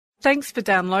Thanks for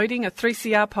downloading a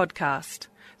 3CR podcast.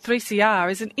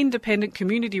 3CR is an independent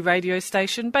community radio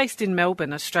station based in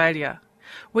Melbourne, Australia.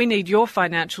 We need your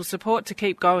financial support to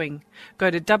keep going. Go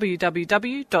to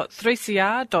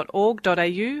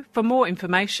www.3cr.org.au for more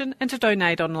information and to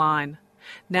donate online.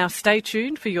 Now stay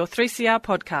tuned for your 3CR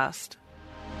podcast.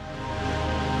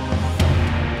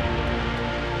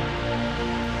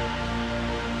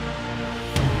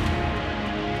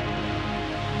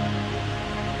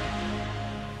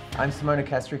 I'm Simona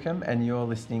Castricum and you're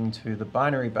listening to the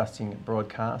Binary Busting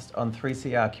broadcast on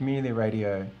 3CR Community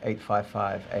Radio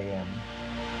 855 AM.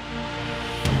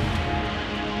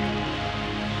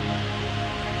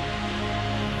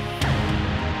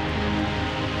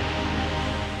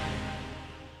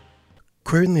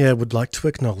 Queer in the Air would like to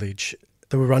acknowledge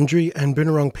the Wurundjeri and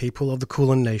Boonwurrung people of the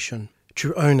Kulin Nation,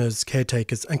 true owners,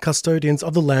 caretakers and custodians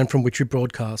of the land from which we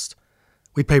broadcast.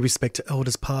 We pay respect to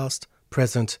elders past,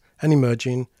 present and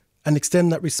emerging, and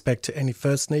extend that respect to any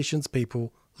First Nations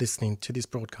people listening to this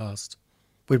broadcast.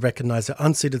 We recognise their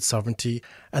unceded sovereignty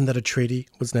and that a treaty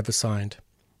was never signed.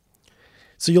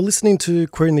 So you're listening to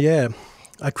Queer in the Air,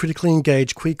 a critically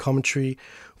engaged queer commentary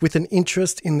with an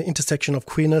interest in the intersection of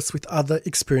queerness with other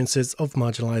experiences of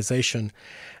marginalisation.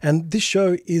 And this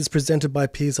show is presented by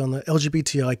peers on the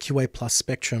LGBTIQA+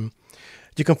 spectrum.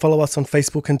 You can follow us on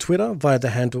Facebook and Twitter via the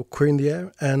handle Queer in the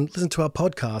Air and listen to our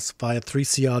podcast via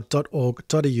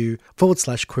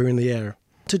 3cr.org.au/Queer in the Air.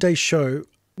 Today's show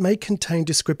may contain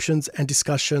descriptions and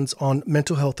discussions on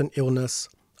mental health and illness,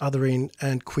 othering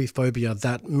and queerphobia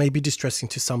that may be distressing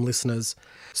to some listeners.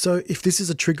 So if this is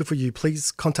a trigger for you,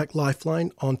 please contact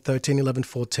Lifeline on 13 11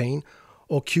 14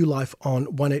 or QLife on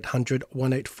 1800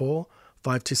 184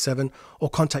 527 or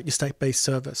contact your state-based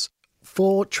service.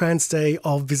 For Trans Day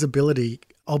of Visibility,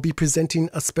 I'll be presenting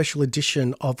a special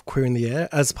edition of Queer in the Air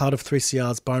as part of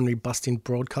 3CR's Binary Busting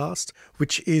broadcast,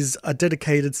 which is a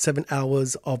dedicated 7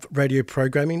 hours of radio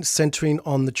programming centering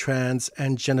on the trans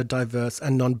and gender diverse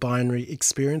and non-binary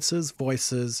experiences,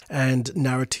 voices and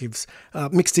narratives,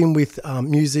 mixed in with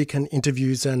music and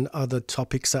interviews and other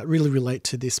topics that really relate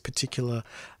to this particular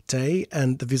day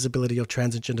and the visibility of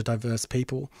trans and gender diverse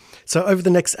people. So over the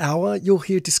next hour, you'll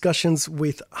hear discussions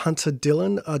with Hunter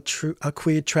Dillon, a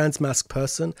queer trans masc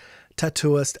person,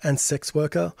 tattooist and sex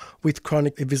worker with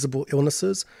chronic invisible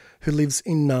illnesses who lives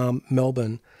in Naarm,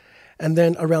 Melbourne. And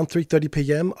then around 3:30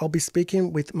 p.m, I'll be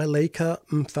speaking with Malaika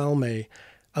Mfalme,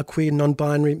 a queer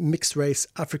non-binary mixed-race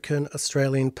African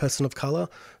Australian person of colour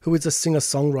who is a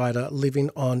singer-songwriter living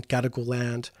on Gadigal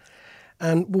land.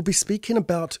 And we'll be speaking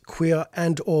about queer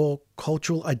and or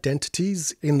cultural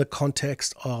identities in the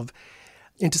context of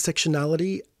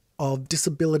intersectionality, of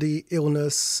disability,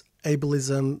 illness,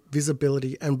 ableism,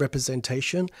 visibility and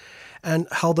representation, and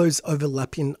how those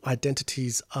overlapping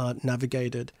identities are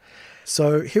navigated.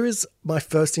 So here is my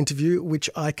first interview, which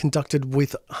I conducted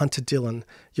with Hunter Dillon.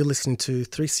 You're listening to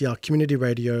 3CR Community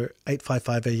Radio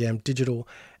 855 AM digital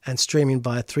and streaming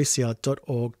via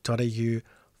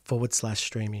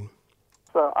 3cr.org.au/streaming.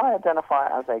 So I identify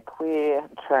as a queer,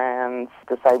 trans,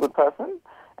 disabled person,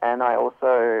 and I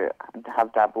also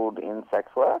have dabbled in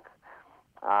sex work.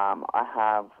 I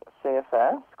have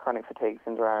CFS, chronic fatigue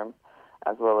syndrome,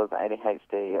 as well as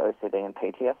ADHD, OCD, and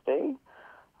PTSD.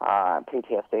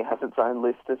 PTSD has its own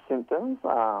list of symptoms,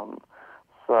 so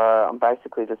I'm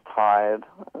basically just tired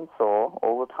and sore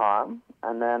all the time.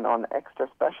 And then on extra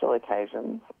special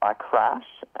occasions, I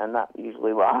crash, and that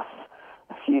usually lasts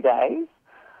a few days.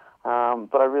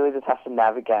 But I really just have to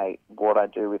navigate what I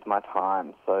do with my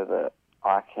time so that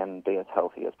I can be as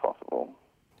healthy as possible.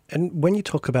 And when you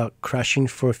talk about crashing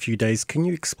for a few days, can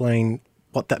you explain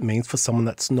what that means for someone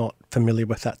that's not familiar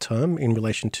with that term in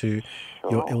relation to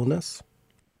your illness?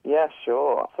 Yeah,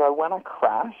 sure. So when I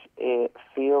crash, it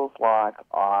feels like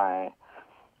I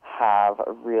have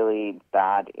a really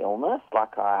bad illness,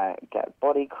 like I get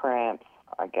body cramps,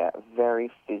 I get very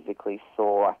physically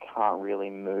sore, I can't really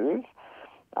move.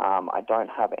 I don't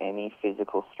have any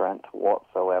physical strength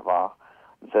whatsoever.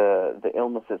 The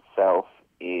illness itself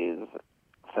is,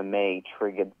 for me,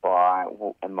 triggered by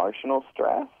emotional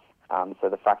stress. So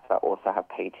the fact that I also have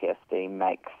PTSD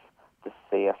makes the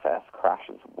CFS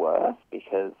crashes worse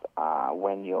because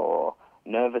when your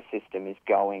nervous system is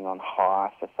going on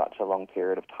high for such a long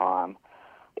period of time,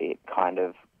 it kind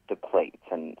of depletes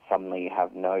and suddenly you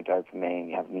have no dopamine,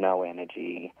 you have no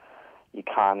energy, you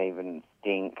can't even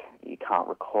think, you can't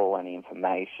recall any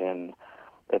information.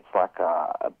 It's like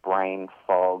a brain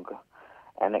fog,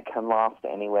 and it can last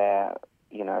anywhere,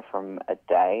 from a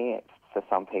day. For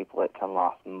some people it can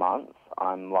last months.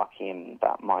 I'm lucky in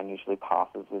that mine usually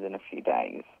passes within a few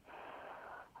days.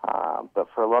 But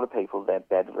for a lot of people, they're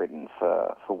bedridden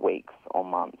for weeks or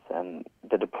months, and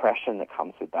the depression that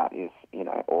comes with that is,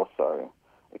 also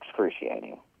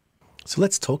excruciating. So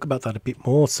let's talk about that a bit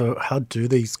more. So how do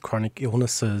these chronic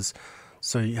illnesses,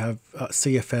 so you have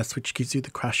CFS, which gives you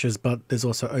the crashes, but there's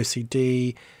also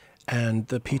OCD and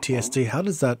the PTSD. How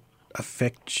does that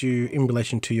affect you in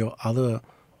relation to your other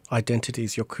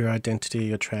identities, your queer identity,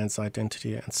 your trans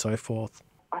identity, and so forth?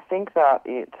 I think that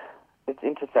it's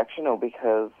intersectional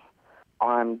because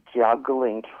I'm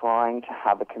juggling trying to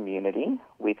have a community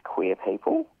with queer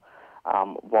people,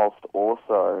 whilst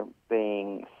also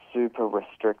being super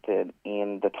restricted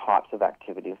in the types of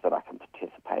activities that I can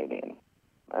participate in.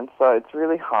 And so it's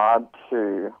really hard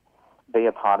to be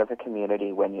a part of a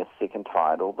community when you're sick and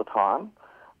tired all the time.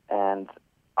 And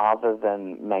other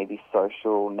than maybe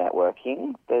social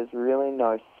networking, there's really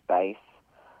no space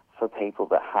for people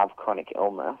that have chronic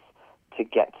illness to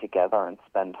get together and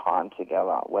spend time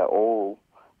together. We're all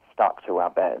stuck to our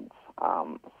beds.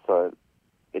 So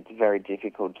it's very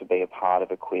difficult to be a part of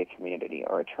a queer community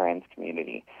or a trans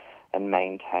community and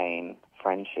maintain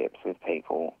friendships with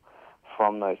people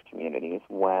from those communities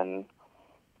when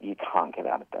you can't get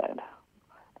out of bed.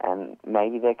 And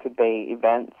maybe there could be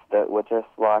events that were just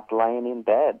like laying in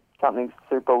bed, something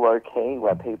super low-key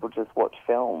where people just watch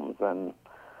films and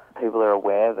people are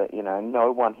aware that,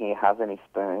 no one here has any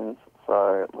spoons,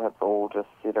 so let's all just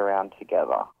sit around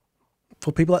together.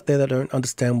 For people out there that don't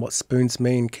understand what spoons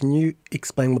mean, can you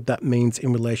explain what that means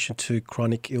in relation to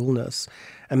chronic illness,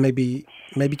 and maybe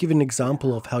give an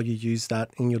example of how you use that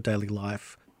in your daily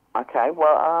life? Okay,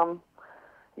 well,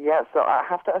 so I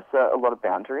have to assert a lot of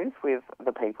boundaries with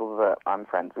the people that I'm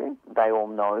friends with. They all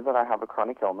know that I have a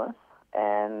chronic illness,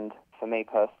 and for me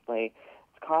personally,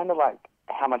 it's kind of like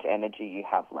how much energy you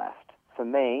have left. For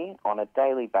me, on a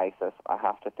daily basis, I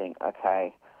have to think,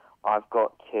 okay, I've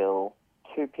got till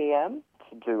 2 p.m.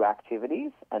 to do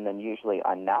activities, and then usually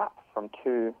I nap from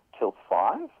 2 till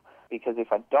 5, because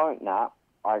if I don't nap,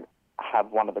 I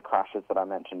have one of the crashes that I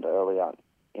mentioned earlier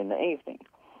in the evening.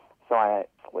 So I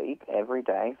sleep every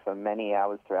day for many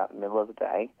hours throughout the middle of the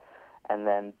day, and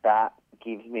then that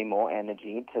gives me more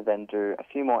energy to then do a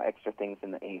few more extra things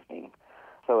in the evening.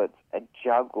 So it's a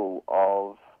juggle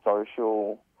of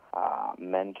social,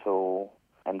 mental,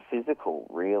 and physical,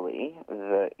 really,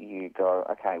 that you go,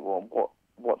 okay, well,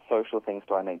 what social things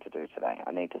do I need to do today?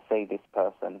 I need to see this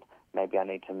person. Maybe I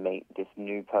need to meet this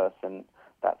new person.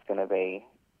 That's going to be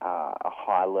a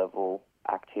high-level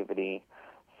activity.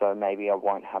 So maybe I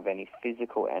won't have any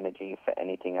physical energy for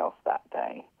anything else that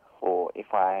day. Or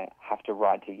if I have to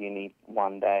ride to uni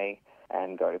one day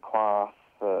and go to class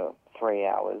for 3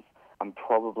 hours,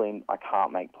 I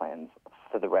can't make plans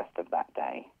for the rest of that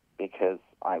day because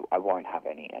I won't have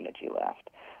any energy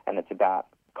left. And it's about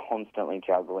constantly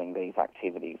juggling these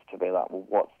activities to be like, well,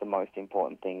 what's the most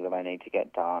important thing that I need to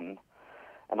get done?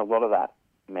 And a lot of that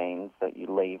means that you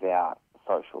leave out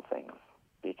social things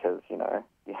because,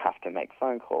 you have to make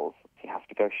phone calls, you have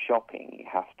to go shopping, you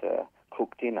have to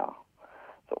cook dinner.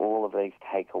 So all of these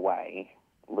take away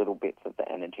little bits of the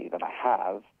energy that I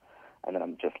have, and then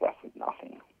I'm just left with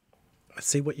nothing. I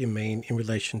see what you mean in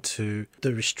relation to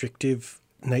the restrictive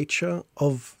nature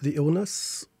of the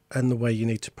illness and the way you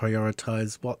need to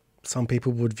prioritise what some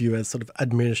people would view as sort of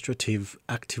administrative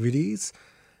activities,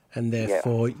 and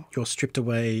therefore you're stripped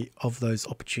away of those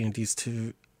opportunities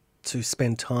to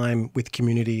spend time with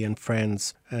community and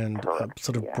friends and a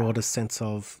sort of broader sense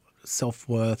of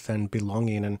self-worth and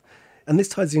belonging. And this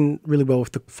ties in really well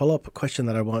with the follow-up question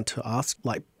that I want to ask,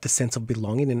 like the sense of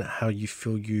belonging and how you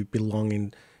feel you belong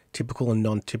in typical and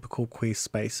non-typical queer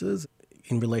spaces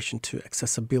in relation to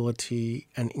accessibility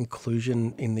and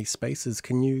inclusion in these spaces.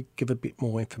 Can you give a bit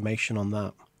more information on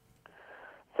that?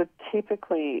 So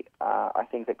typically, I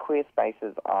think that queer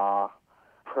spaces are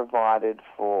provided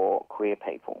for queer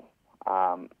people.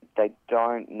 They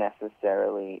don't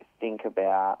necessarily think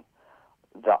about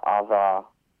the other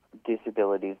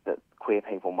disabilities that queer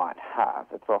people might have.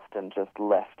 It's often just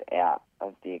left out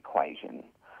of the equation.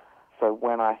 So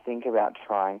when I think about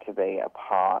trying to be a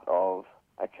part of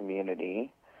a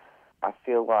community, I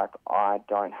feel like I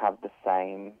don't have the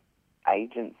same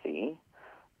agency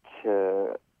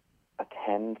to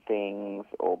attend things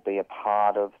or be a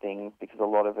part of things because a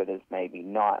lot of it is maybe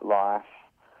nightlife,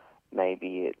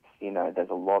 maybe it's, there's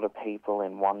a lot of people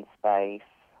in one space,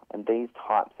 and these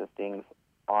types of things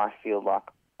I feel like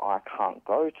I can't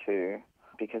go to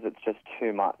because it's just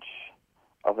too much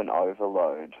of an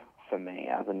overload for me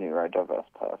as a neurodiverse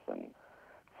person.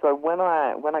 So when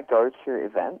I go to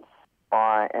events,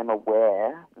 I am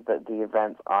aware that the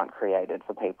events aren't created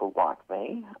for people like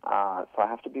me, so I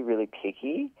have to be really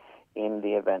picky in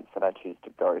the events that I choose to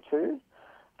go to.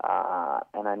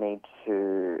 And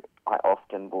I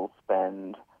often will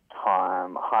spend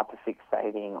time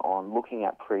hyperfixating on looking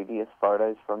at previous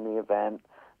photos from the event,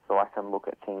 so I can look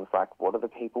at things like, what are the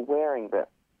people wearing that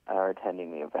are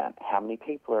attending the event? How many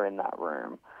people are in that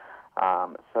room?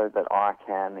 So that I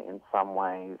can, in some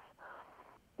ways,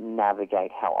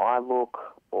 navigate how I look,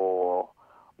 or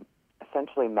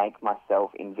essentially make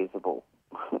myself invisible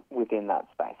within that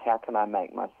space. How can I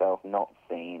make myself not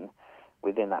seen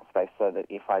within that space, so that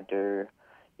if I do,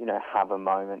 have a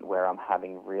moment where I'm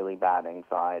having really bad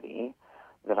anxiety,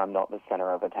 that I'm not the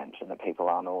center of attention, that people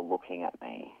aren't all looking at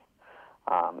me.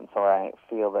 And so I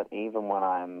feel that even when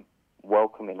I'm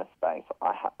welcome in a space,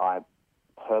 I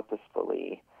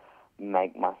purposefully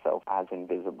make myself as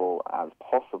invisible as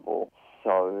possible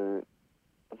so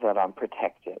that I'm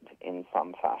protected in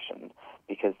some fashion,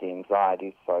 because the anxiety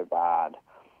is so bad,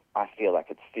 I feel like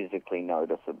it's physically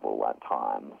noticeable at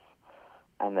times.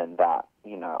 And then that,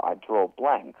 I draw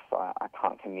blanks. I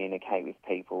can't communicate with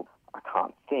people. I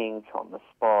can't think on the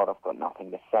spot. I've got nothing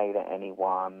to say to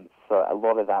anyone. So a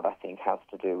lot of that, I think, has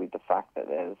to do with the fact that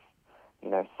there's,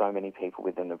 so many people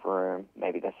within the room,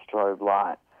 maybe there's strobe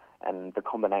light, and the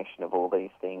combination of all these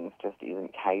things just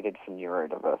isn't catered for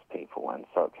neurodiverse people, and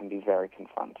so it can be very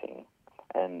confronting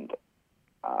and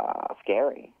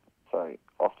scary. So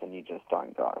often you just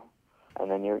don't go, and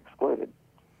then you're excluded.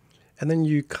 And then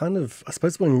you kind of, I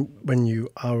suppose when you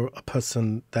are a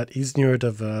person that is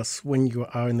neurodiverse, when you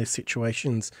are in these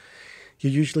situations, you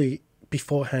usually,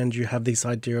 beforehand, you have this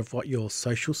idea of what your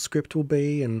social script will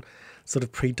be and sort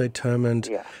of predetermined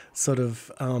sort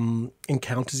of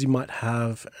encounters you might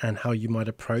have and how you might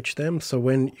approach them. So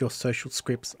when your social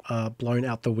scripts are blown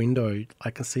out the window, I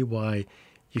can see why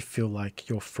you feel like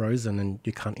you're frozen and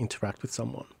you can't interact with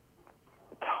someone.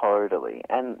 Totally.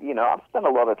 And, I've spent a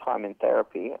lot of time in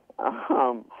therapy,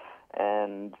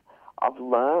 and I've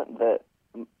learned that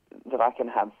I can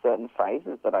have certain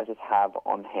phrases that I just have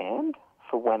on hand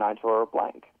for when I draw a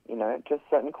blank. Just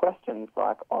certain questions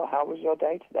like, oh, how was your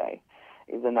day today,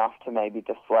 is enough to maybe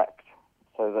deflect,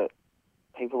 so that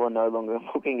people are no longer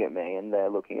looking at me and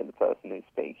they're looking at the person who's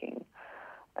speaking.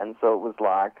 And so it was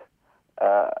like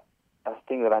a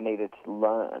thing that I needed to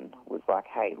learn was like,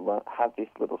 hey, have this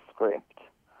little script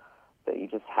that you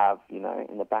just have,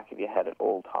 in the back of your head at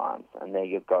all times, and they're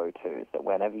your go-tos, that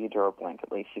whenever you draw a blank,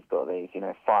 at least you've got these,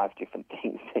 5 different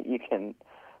things that you can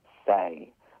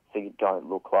say so you don't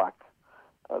look like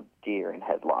a deer in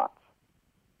headlights.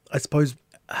 I suppose,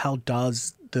 how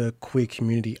does the queer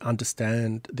community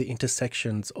understand the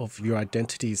intersections of your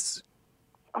identities?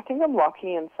 I think I'm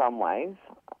lucky in some ways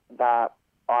that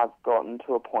I've gotten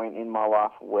to a point in my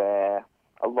life where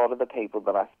a lot of the people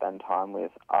that I spend time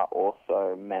with are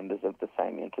also members of the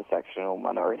same intersectional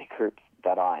minority groups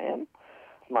that I am.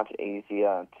 It's much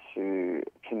easier to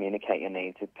communicate your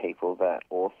needs with people that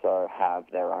also have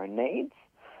their own needs.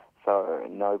 So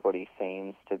nobody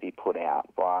seems to be put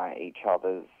out by each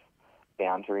other's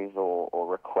boundaries or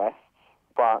requests.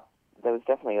 But there was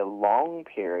definitely a long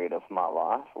period of my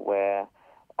life where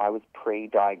I was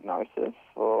pre-diagnosis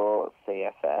for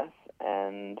CFS,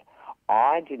 and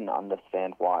I didn't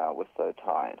understand why I was so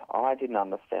tired. I didn't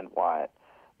understand why it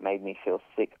made me feel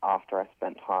sick after I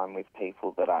spent time with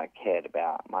people that I cared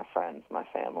about, my friends, my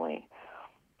family.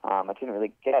 I didn't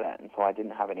really get it, and so I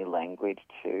didn't have any language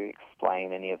to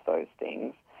explain any of those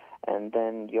things. And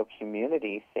then your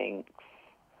community thinks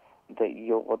that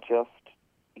you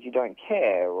don't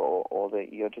care, or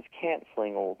that you're just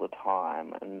cancelling all the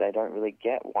time, and they don't really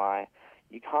get why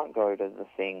you can't go to the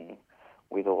thing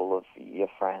with all of your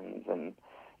friends, and,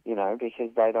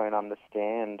 because they don't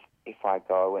understand if I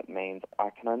go, it means I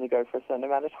can only go for a certain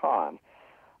amount of time.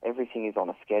 Everything is on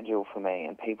a schedule for me,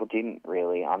 and people didn't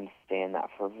really understand that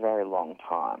for a very long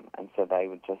time, and so they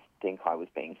would just think I was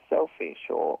being selfish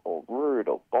or rude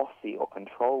or bossy or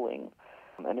controlling.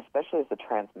 And especially as a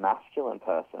trans-masculine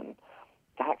person,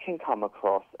 that can come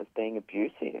across as being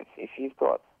abusive. If you've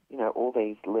got, all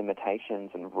these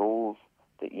limitations and rules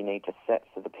that you need to set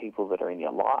for the people that are in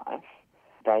your life,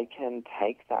 they can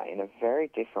take that in a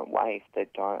very different way if they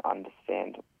don't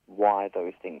understand why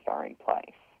those things are in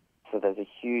place. So there's a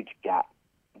huge gap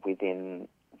within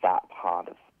that part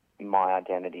of my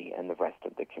identity and the rest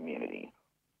of the community.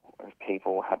 If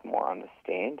people had more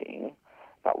understanding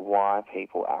about why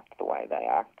people act the way they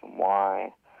act, and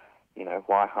why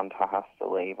Hunter has to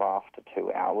leave after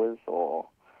 2 hours, or,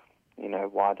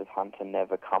 why does Hunter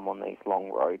never come on these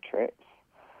long road trips?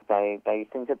 They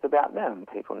think it's about them.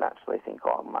 People naturally think,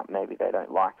 oh, maybe they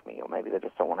don't like me, or maybe they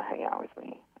just don't want to hang out with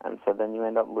me. And so then you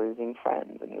end up losing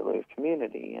friends, and you lose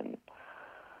community, and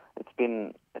it's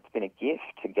been a gift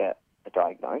to get a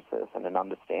diagnosis and an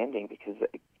understanding, because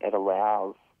it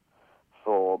allows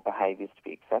for behaviours to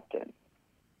be accepted.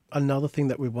 Another thing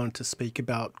that we wanted to speak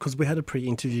about, because we had a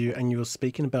pre-interview and you were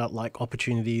speaking about like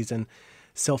opportunities and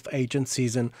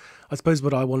self-agencies, and I suppose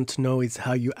what I wanted to know is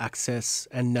how you access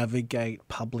and navigate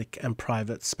public and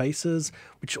private spaces,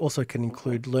 which also can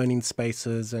include learning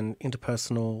spaces and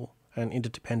interpersonal and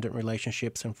interdependent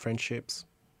relationships and friendships.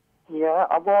 Yeah,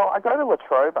 well, I go to La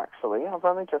Trobe, actually. I've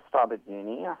only just started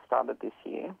uni. I started this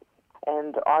year.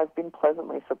 And I've been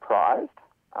pleasantly surprised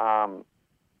on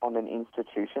an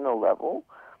institutional level.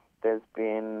 There's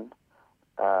been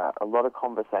a lot of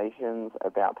conversations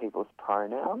about people's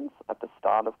pronouns at the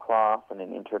start of class and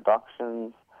in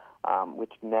introductions,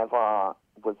 which never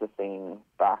was a thing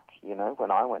back,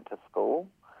 when I went to school.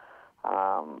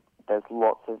 There's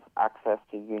lots of access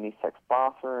to unisex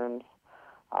bathrooms.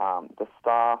 The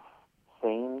staff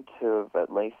seem to have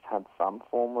at least had some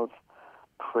form of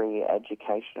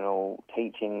pre-educational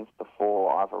teachings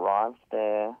before I've arrived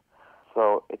there.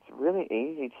 So it's really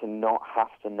easy to not have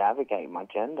to navigate my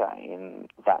gender in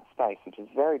that space, which is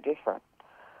very different.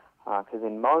 Because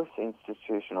in most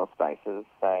institutional spaces,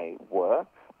 say work,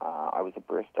 I was a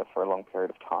barista for a long period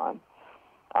of time,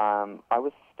 I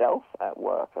was stealth at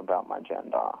work about my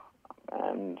gender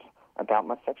and about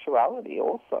my sexuality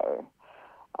also,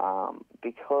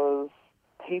 because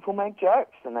people make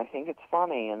jokes and they think it's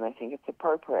funny and they think it's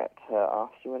appropriate to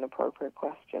ask you inappropriate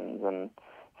questions, and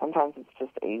sometimes it's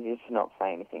just easier to not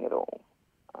say anything at all.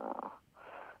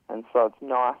 And so it's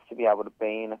nice to be able to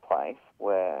be in a place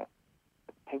where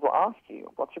people ask you,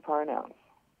 what's your pronouns?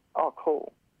 Oh,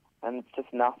 cool. And it's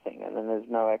just nothing, and then there's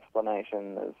no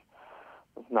explanation, there's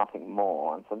nothing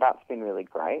more. And so that's been really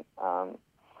great.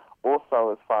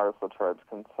 Also, as far as La Trobe's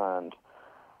concerned,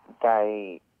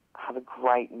 they have a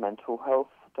great mental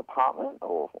health department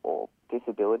or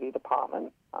disability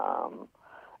department.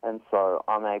 And so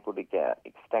I'm able to get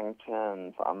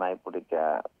extensions, I'm able to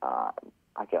get,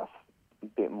 I guess, a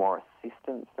bit more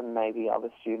assistance than maybe other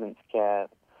students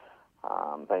get.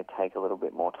 They take a little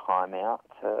bit more time out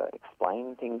to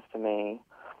explain things to me.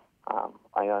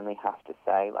 I only have to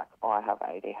say, like, oh, I have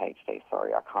ADHD,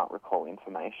 sorry, I can't recall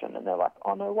information. And they're like,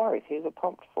 oh, no worries, here's a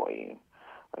prompt for you.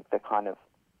 Like, they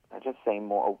just seem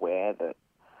more aware that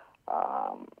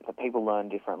people learn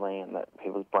differently and that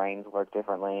people's brains work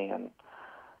differently. And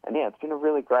yeah, it's been a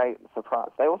really great surprise.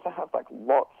 They also have, like,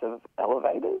 lots of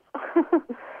elevators.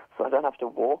 So I don't have to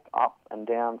walk up and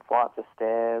down flights of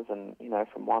stairs and,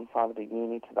 from one side of the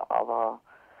uni to the other.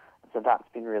 So that's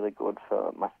been really good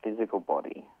for my physical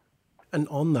body. And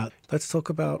on that, let's talk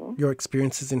about your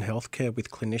experiences in healthcare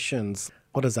with clinicians.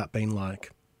 What has that been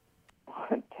like?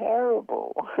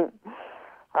 Terrible.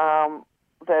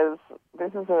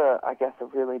 This is a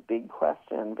really big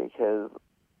question, because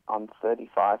I'm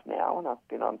 35 now and I've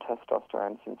been on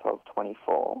testosterone since I was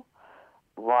 24.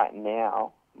 Right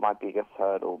now, my biggest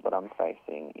hurdle that I'm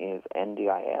facing is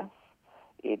NDIS.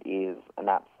 It is an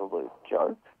absolute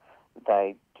joke.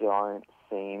 They don't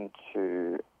seem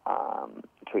to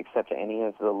accept any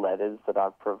of the letters that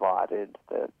I've provided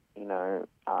that,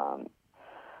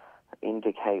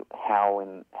 indicate how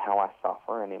I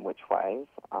suffer and in which ways.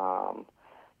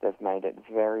 They've made it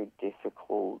very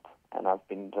difficult, and I've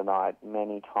been denied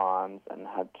many times and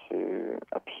had to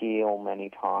appeal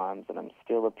many times, and I'm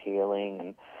still appealing,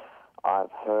 and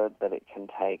I've heard that it can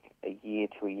take a year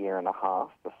to a year and a half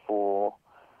before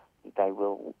they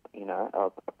will,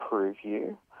 approve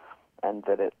you, and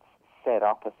that it's set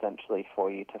up essentially for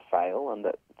you to fail, and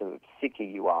that the sicker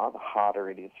you are, the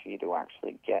harder it is for you to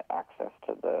actually get access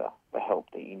to the help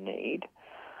that you need.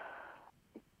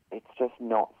 It's just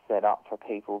not set up for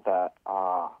people that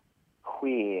are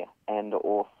queer and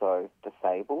also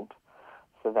disabled.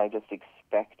 So they just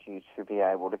expect you to be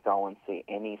able to go and see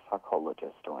any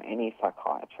psychologist or any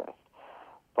psychiatrist.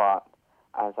 But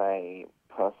as a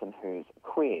person who's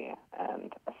queer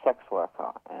and a sex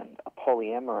worker and a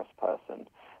polyamorous person,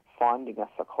 finding a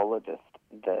psychologist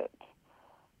that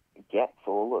gets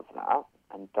all of that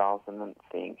and doesn't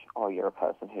think, oh, you're a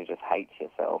person who just hates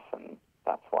yourself and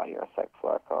that's why you're a sex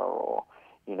worker, or,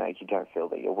 you don't feel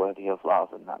that you're worthy of love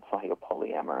and that's why you're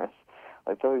polyamorous.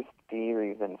 Like, those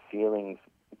theories and feelings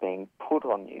being put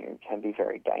on you can be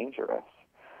very dangerous.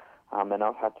 And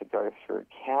I've had to go through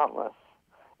countless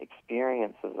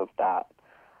experiences of that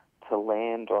to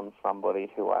land on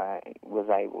somebody who I was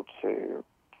able to,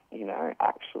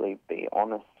 actually be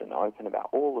honest and open about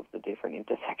all of the different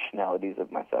intersectionalities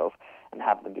of myself and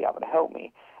have them be able to help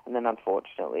me. And then,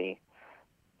 unfortunately,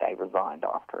 they resigned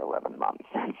after 11 months.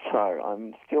 And so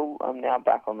I'm now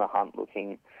back on the hunt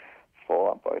looking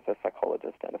for both a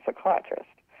psychologist and a psychiatrist.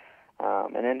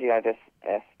 And NDIS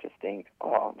just think,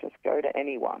 oh, just go to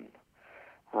anyone.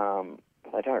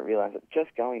 But I don't realise that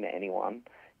just going to anyone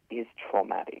is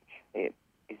traumatic. It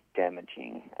is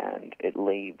damaging, and it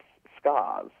leaves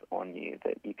scars on you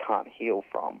that you can't heal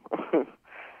from.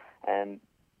 and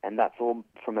that's all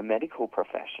from a medical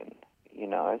profession,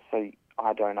 So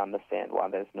I don't understand why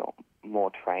there's not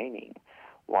more training,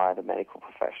 why the medical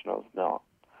professionals not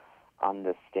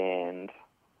understand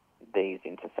these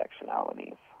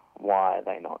intersectionalities. Why are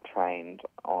they not trained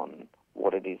on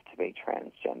what it is to be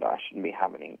transgender? I shouldn't be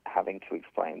having to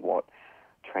explain what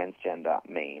transgender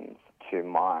means to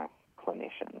my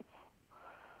clinicians.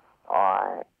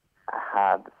 I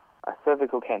had a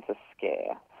cervical cancer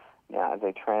scare. Now, as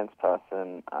a trans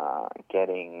person,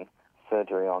 getting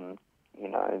surgery on,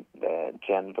 their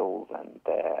genitals and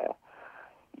their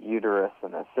uterus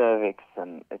and their cervix,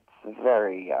 and it's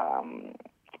very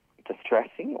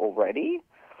distressing already.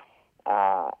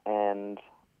 And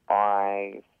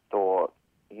I thought,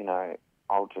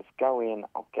 I'll just go in,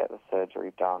 I'll get the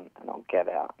surgery done, and I'll get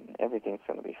out, and everything's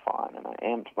going to be fine. And I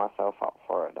amped myself up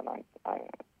for it, and I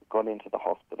got into the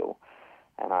hospital,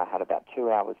 and I had about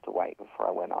 2 hours to wait before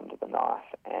I went under the knife,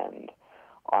 and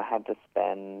I had to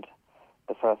spend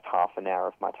the first half an hour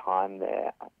of my time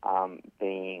there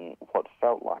being what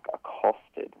felt like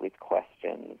accosted with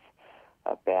questions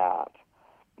about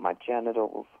my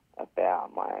genitals,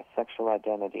 about my sexual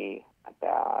identity,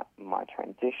 about my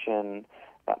transition,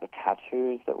 about the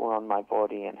tattoos that were on my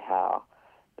body and how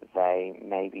they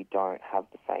maybe don't have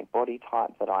the same body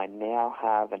type that I now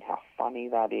have, and how funny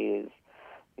that is,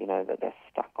 that they're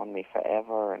stuck on me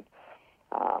forever. And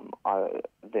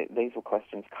these were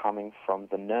questions coming from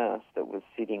the nurse that was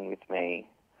sitting with me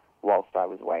whilst I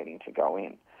was waiting to go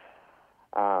in.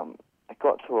 It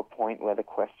got to a point where the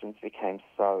questions became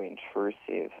so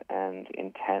intrusive and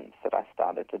intense that I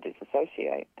started to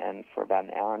disassociate. And for about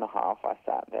an hour and a half, I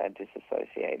sat there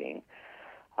disassociating,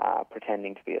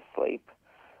 pretending to be asleep,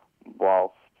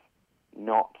 whilst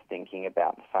not thinking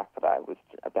about the fact that I was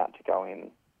about to go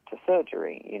in to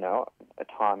surgery, a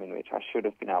time in which I should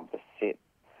have been able to sit,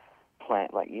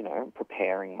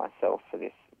 preparing myself for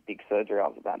this big surgery I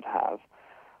was about to have.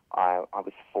 I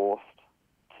was forced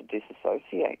to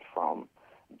disassociate from,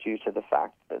 due to the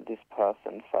fact that this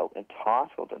person felt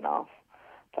entitled enough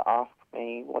to ask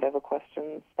me whatever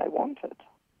questions they wanted.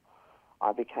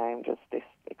 I became just this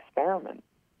experiment,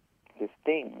 this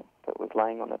thing that was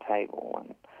laying on a table,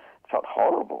 and felt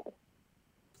horrible.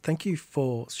 Thank you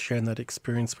for sharing that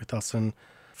experience with us and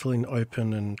feeling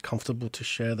open and comfortable to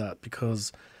share that,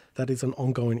 because that is an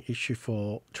ongoing issue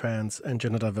for trans and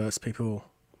gender diverse people.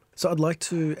 So I'd like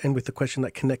to end with a question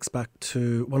that connects back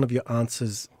to one of your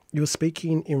answers. You were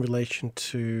speaking in relation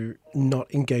to not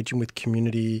engaging with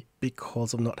community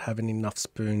because of not having enough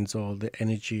spoons or the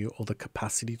energy or the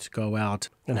capacity to go out,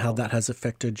 and how that has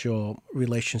affected your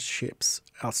relationships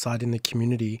outside in the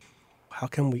community. How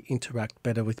can we interact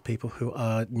better with people who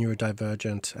are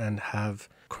neurodivergent and have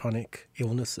chronic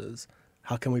illnesses?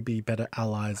 How can we be better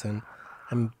allies and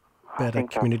better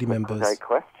community members? That's a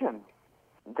great question.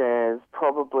 There's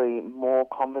probably more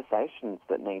conversations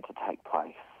that need to take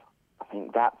place. I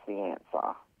think that's the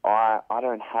answer. I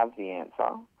don't have the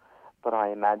answer, but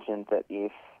I imagine that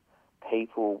if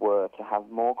people were to have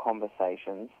more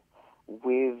conversations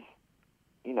with,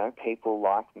 people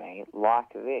like me,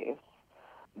 like this,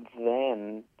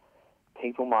 then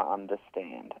people might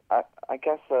understand. I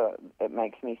guess it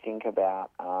makes me think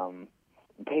about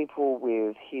people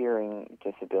with hearing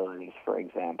disabilities, for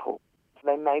example.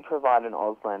 They may provide an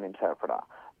Auslan interpreter,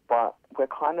 but we're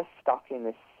kind of stuck in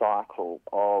this cycle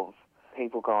of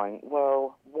people going,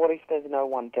 well, what if there's no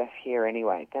one deaf here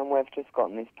anyway? Then we've just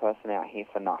gotten this person out here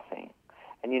for nothing.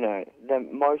 And, they're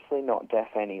mostly not deaf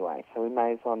anyway, so we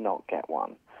may as well not get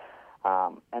one.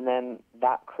 And then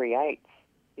that creates,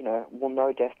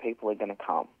 no deaf people are going to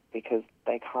come because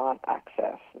they can't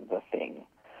access the thing.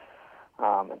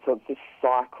 And so it's this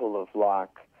cycle of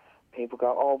people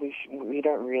go, oh, we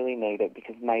don't really need it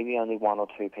because maybe only one or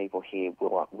two people here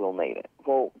will need it.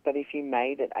 Well, but if you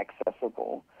made it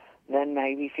accessible, then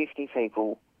maybe 50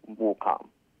 people will come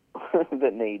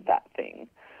that need that thing.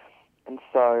 And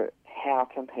so how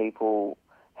can people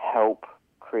help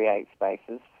create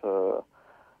spaces for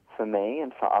me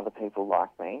and for other people like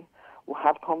me? We'll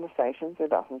have conversations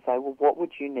with us and say, well, what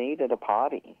would you need at a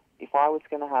party? If I was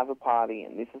going to have a party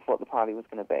and this is what the party was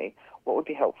going to be, what would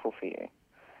be helpful for you?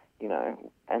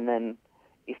 And then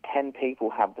if 10 people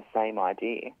have the same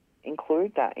idea,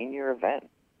 include that in your event.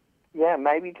 Yeah,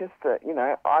 maybe just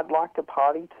I'd like to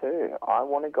party too. I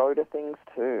want to go to things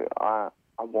too. I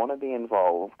I want to be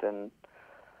involved, and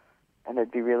it'd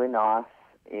be really nice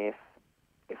if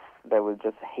there were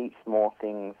just heaps more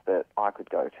things that I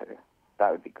could go to.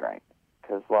 That would be great.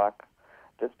 Because, like,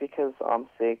 just because I'm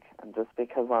sick and just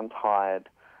because I'm tired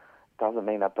doesn't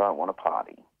mean I don't want to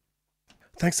party.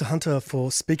 Thanks to Hunter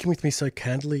for speaking with me so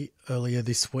candidly earlier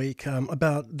this week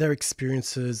about their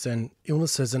experiences and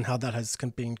illnesses and how that has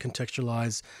been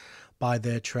contextualised by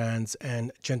their trans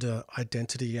and gender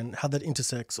identity, and how that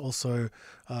intersects also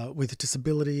with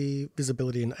disability,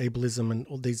 visibility and ableism, and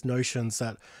all these notions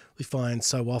that we find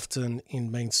so often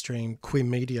in mainstream queer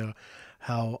media,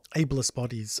 how ableist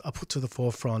bodies are put to the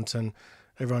forefront and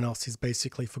everyone else is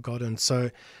basically forgotten. So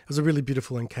it was a really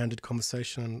beautiful and candid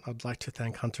conversation, and I'd like to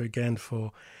thank Hunter again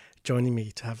for joining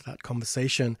me to have that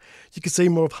conversation. You can see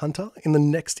more of Hunter in the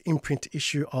next imprint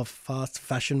issue of Fast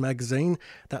Fashion magazine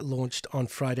that launched on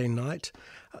Friday night.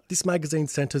 This magazine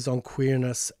centres on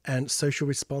queerness and social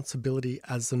responsibility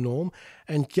as the norm,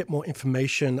 and get more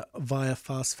information via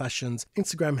Fast Fashion's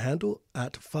Instagram handle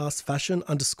at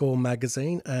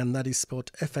fastfashion_magazine, and that is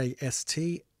spelled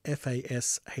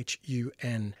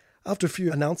FASTFASHUN. After a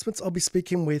few announcements, I'll be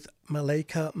speaking with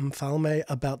Malaika Mfalme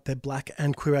about their Black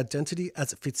and queer identity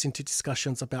as it fits into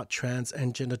discussions about trans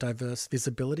and gender diverse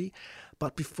visibility.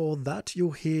 But before that,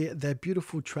 you'll hear their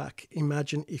beautiful track,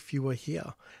 Imagine If You Were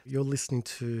Here. You're listening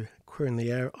to Queer in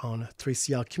the Air on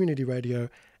 3CR Community Radio,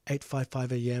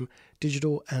 855 AM,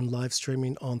 digital and live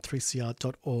streaming on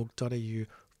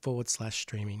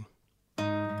 3cr.org.au/streaming.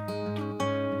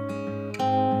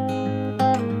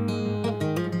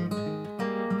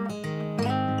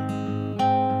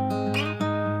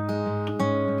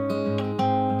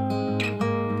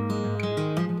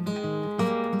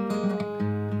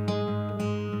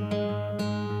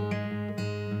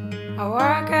 I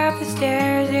walk up the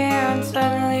stairs and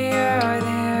suddenly you're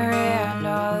there, and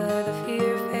all of the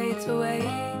fear fades away.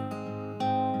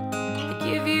 I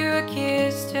give you a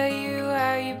kiss, tell you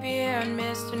how you've been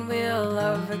missed, and we'll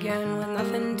love again with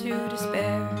nothing to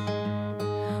despair.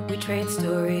 We trade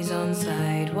stories on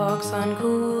sidewalks on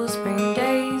cool spring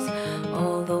days.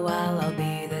 All the while I'll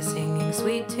be there singing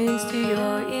sweet tunes to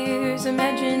your ears.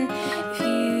 Imagine if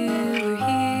you were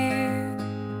here.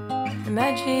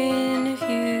 Imagine if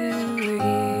you were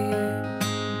here.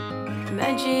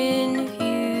 Imagine if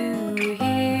you were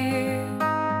here.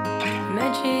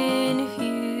 Imagine if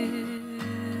you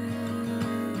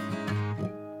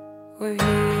were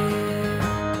here.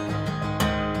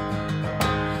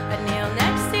 I'd kneel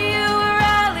next to you at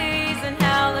rallies and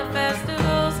howl at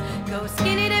festivals. Go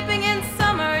skinny dipping in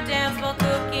summer, dance while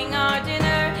cooking our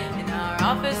dinner. In our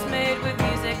office made with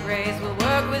music raised, we'll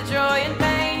work with joy and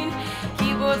pain.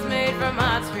 Keyboards made from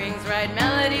heartstrings, write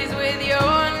melodies with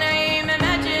your name.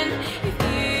 Imagine if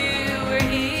you were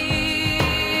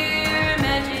here.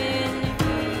 Imagine if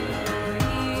you were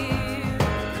here.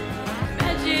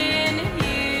 Imagine if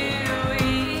you were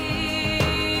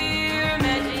here.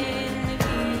 Imagine if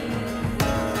you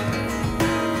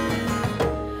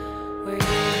were here.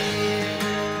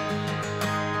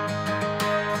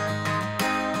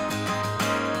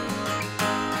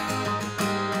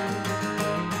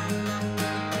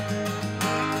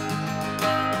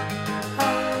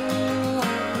 Oh,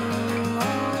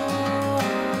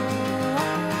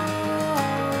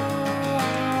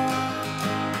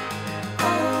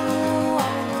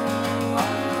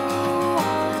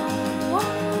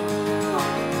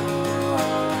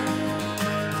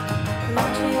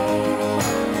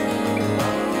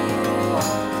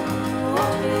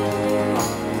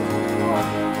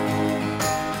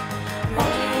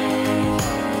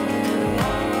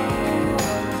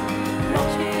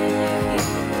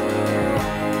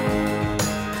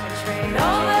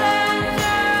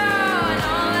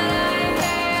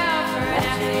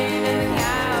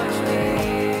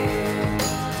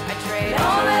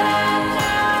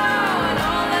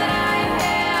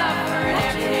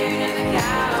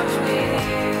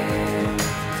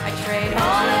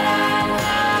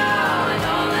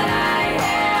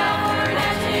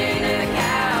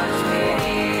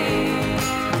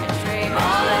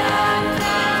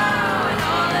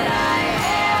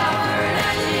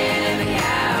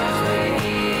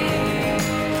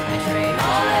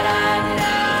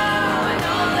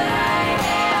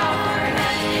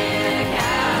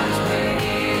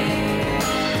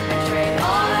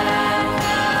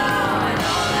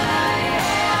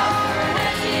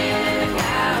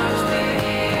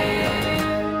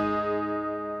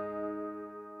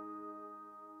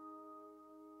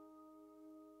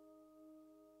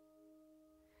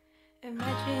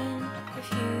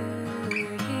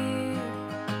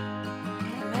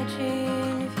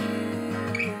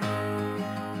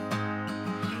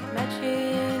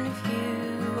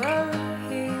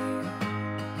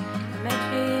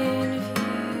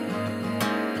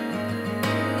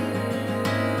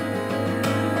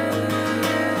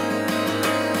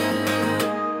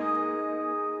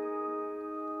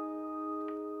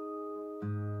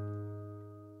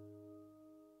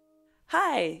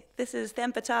 Hi, this is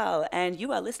Them Patel, and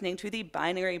you are listening to the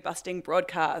Binary Busting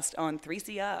broadcast on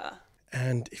 3CR.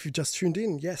 And if you've just tuned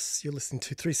in, yes, you're listening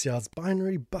to 3CR's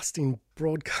Binary Busting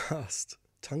broadcast,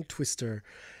 tongue twister,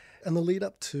 and the lead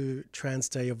up to Trans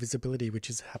Day of Visibility, which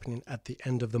is happening at the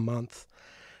end of the month.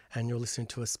 And you're listening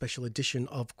to a special edition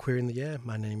of Queer in the Air.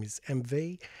 My name is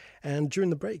MV, and during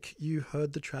the break, you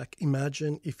heard the track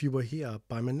Imagine If You Were Here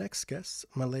by my next guest,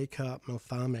 Malaika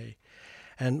Malfame.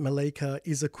 And Malaika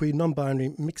is a queer,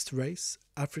 non-binary, mixed race,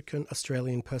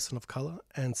 African-Australian person of colour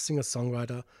and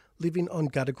singer-songwriter living on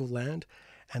Gadigal land.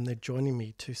 And they're joining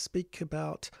me to speak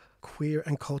about queer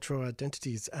and cultural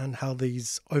identities and how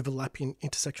these overlapping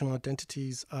intersectional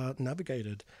identities are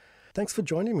navigated. Thanks for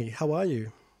joining me. How are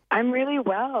you? I'm really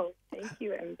well. Thank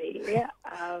you, MV.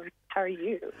 How are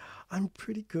you? I'm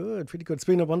pretty good. It's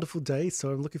been a wonderful day, so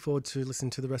I'm looking forward to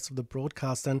listening to the rest of the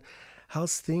broadcast. And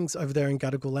how's things over there in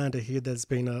Gadigal land? I hear there's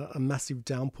been a massive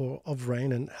downpour of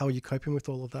rain, and how are you coping with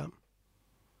all of that?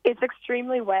 It's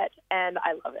extremely wet, and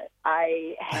I love it.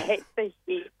 I hate the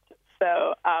heat,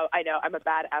 so I know I'm a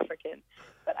bad African,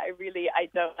 but I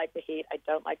don't like the heat. I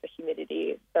don't like the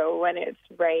humidity. So when it's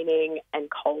raining and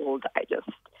cold, I just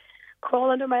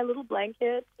crawl under my little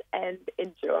blanket and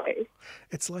enjoy.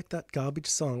 It's like that garbage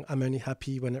song, I'm only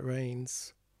happy when it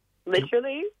rains.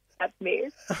 Literally, that's me.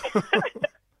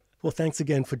 Well, thanks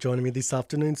again for joining me this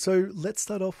afternoon. So let's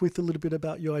start off with a little bit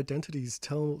about your identities.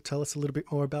 Tell us a little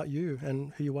bit more about you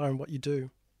and who you are and what you do.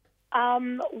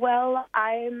 Well,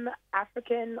 I'm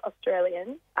African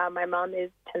Australian. My mom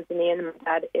is Tanzanian and my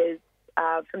dad is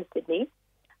from Sydney.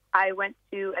 I went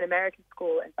to an American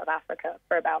school in South Africa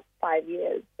for about 5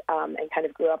 years and kind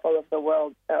of grew up all over the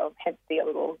world, so hence the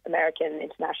little American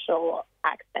international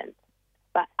accent.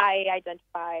 But I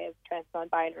identify as trans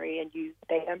non-binary and use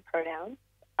they, them pronouns,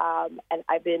 and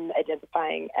I've been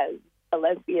identifying as a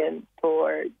lesbian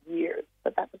for years,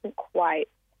 but that doesn't quite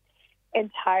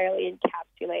entirely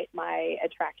encapsulate my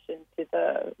attraction to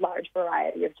the large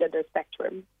variety of gender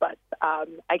spectrum. But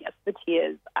I guess the key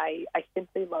is I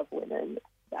simply love women.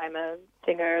 I'm a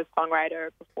singer, songwriter,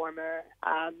 performer,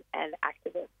 and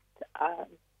activist,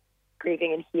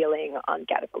 grieving and healing on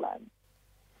Gadigal land.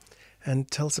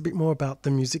 And tell us a bit more about the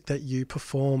music that you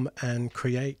perform and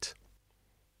create.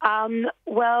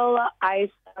 Well, I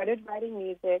started writing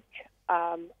music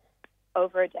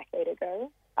over a decade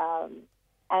ago,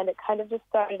 and it kind of just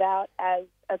started out as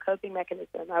a coping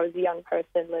mechanism. I was a young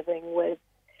person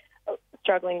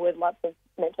struggling with lots of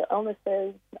mental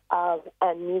illnesses,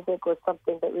 and music was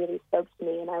something that really spoke to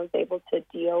me, and I was able to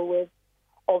deal with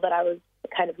all that I was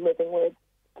kind of living with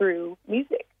through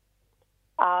music.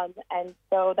 And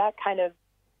so that kind of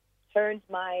turned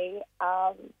my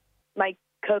my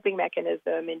coping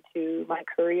mechanism into my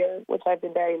career, which I've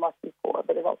been very lucky for,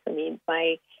 but it also means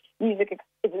my music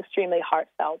is extremely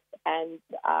heartfelt and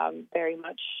very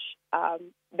much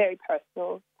very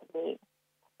personal to me.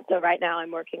 So right now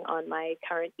I'm working on my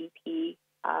current EP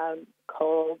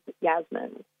called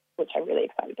Yasmin, which I'm really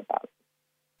excited about.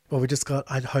 Well,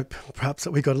 I'd hope perhaps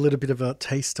that we got a little bit of a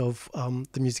taste of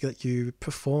the music that you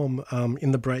perform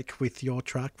in the break with your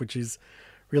track, which is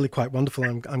really quite wonderful.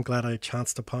 I'm glad I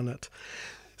chanced upon it.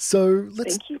 So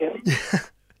let's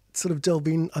sort of delve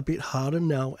in a bit harder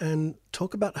now and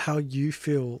talk about how you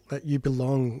feel that you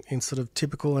belong in sort of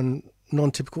typical and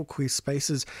non-typical queer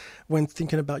spaces when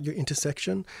thinking about your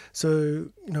intersection. So,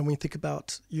 when you think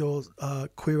about your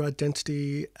queer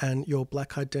identity and your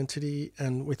Black identity,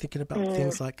 and we're thinking about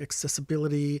things like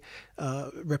accessibility,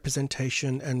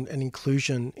 representation and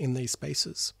inclusion in these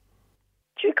spaces.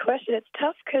 Good question. It's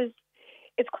tough because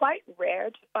it's quite rare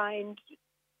to find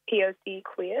POC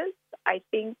queers. I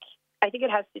think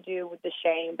it has to do with the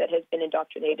shame that has been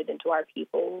indoctrinated into our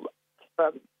people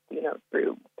from,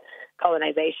 through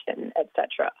colonization,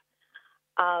 etc.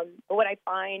 But when I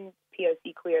find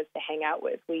POC queers to hang out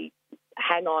with, we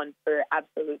hang on for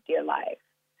absolute dear life.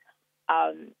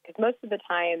 Because most of the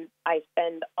time, I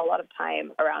spend a lot of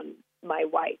time around my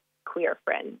white queer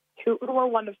friends who are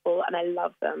wonderful, and I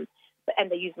love them,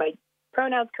 and they use my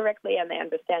pronouns correctly, and they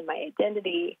understand my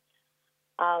identity.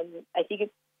 I think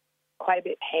it's quite a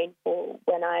bit painful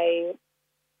when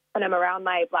I'm around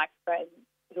my Black friends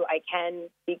who I can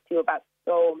speak to about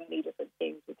so many different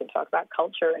things. We can talk about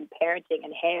culture and parenting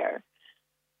and hair,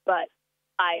 but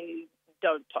I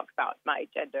don't talk about my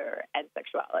gender and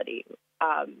sexuality,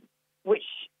 which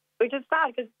is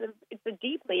sad because it's a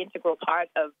deeply integral part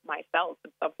of myself.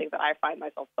 It's something that I find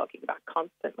myself talking about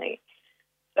constantly.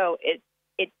 So it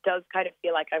does kind of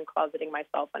feel like I'm closeting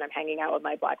myself when I'm hanging out with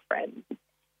my Black friends.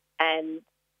 And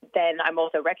then I'm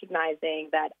also recognizing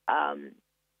that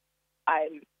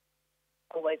I'm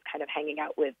always kind of hanging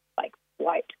out with like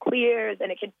white queers,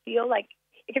 and it can feel like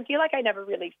I never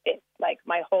really fit. Like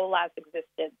my whole last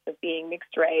existence of being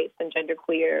mixed race and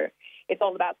genderqueer, it's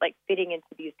all about like fitting into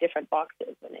these different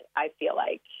boxes, and I feel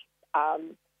like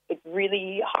it's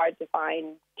really hard to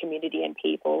find community and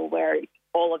people where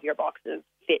all of your boxes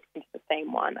fit into the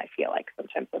same one. I feel like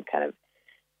sometimes I'm kind of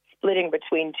splitting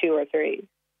between two or three.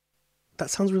 That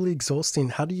sounds really exhausting.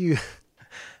 How do you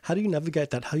navigate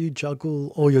that? How do you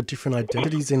juggle all your different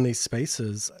identities in these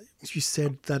spaces? You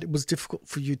said that it was difficult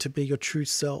for you to be your true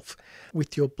self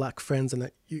with your black friends, and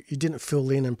that you didn't fill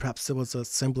in, and perhaps there was a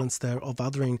semblance there of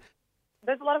othering.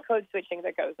 There's a lot of code switching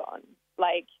that goes on.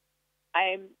 Like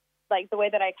the way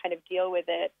that I kind of deal with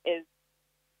it is,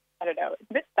 I don't know, it's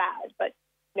a bit sad, but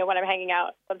when I'm hanging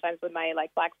out sometimes with my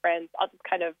like black friends, I'll just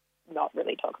kind of not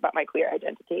really talk about my queer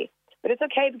identity. But it's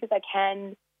okay because I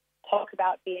can talk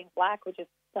about being black, which is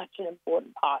such an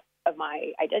important part of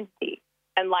my identity.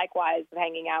 And likewise,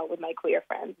 hanging out with my queer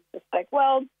friends, it's just like,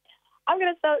 well, I'm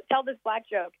going to tell this black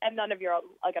joke and none of you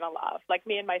are going to laugh. Like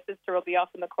me and my sister will be off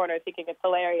in the corner thinking it's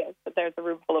hilarious, but there's a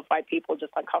room full of white people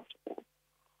just uncomfortable.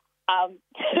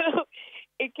 So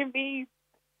it can be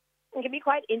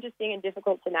quite interesting and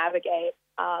difficult to navigate.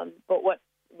 But what's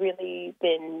really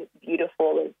been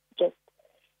beautiful is just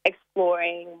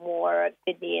exploring more of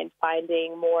Sydney and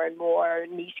finding more and more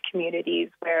niche communities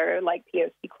where like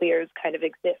POC queers kind of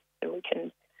exist and we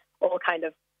can all kind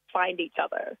of find each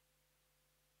other.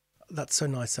 That's so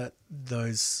nice that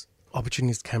those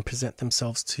opportunities can present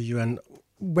themselves to you. And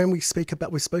when we've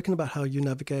spoken about how you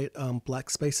navigate black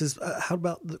spaces, how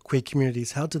about the queer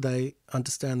communities? How do they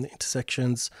understand the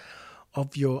intersections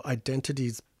of your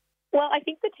identities? Well, I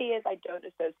think the tea is I don't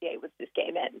associate with cis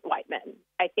gay men, white men.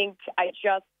 I think I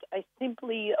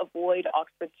simply avoid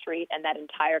Oxford Street and that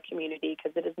entire community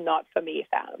because it is not for me,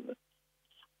 fam.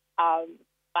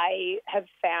 I have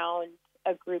found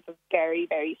a group of very,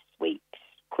 very sweet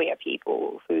queer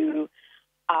people who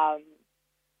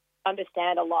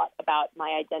understand a lot about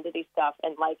my identity stuff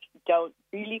and like don't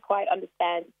really quite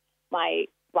understand my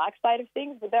black side of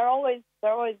things, but they're always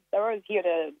here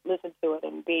to listen to it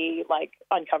and be like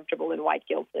uncomfortable and white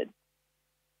guilted,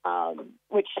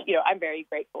 which I'm very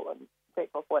grateful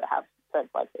for to have friends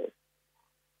like this.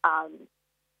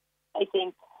 I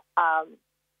think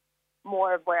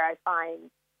more of where I find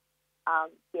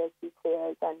POC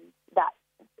queers and that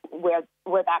where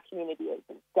that community is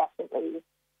definitely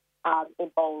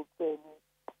involved in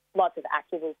lots of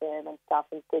activism and stuff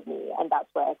in Sydney, and that's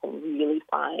where I can really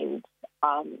find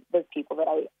those people that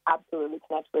I absolutely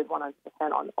connect with 100%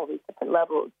 on all these different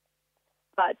levels.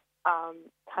 But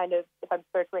kind of if I'm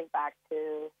circling back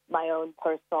to my own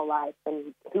personal life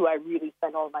and who I really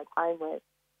spend all my time with,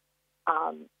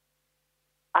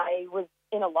 I was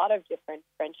in a lot of different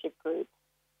friendship groups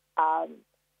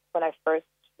when I first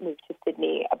moved to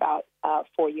Sydney about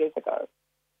 4 years ago.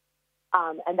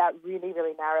 And that really,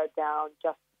 really narrowed down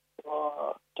just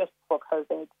before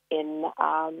COVID in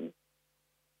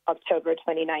October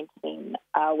 2019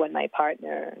 when my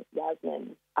partner,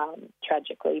 Yasmin,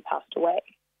 tragically passed away.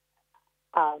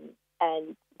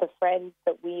 And the friends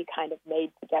that we kind of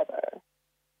made together,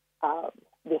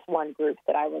 this one group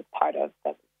that I was part of,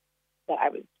 that I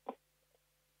was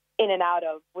in and out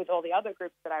of with all the other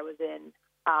groups that I was in,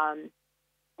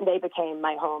 they became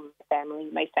my home, family,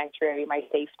 my sanctuary, my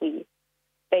safety.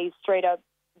 They straight up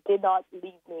did not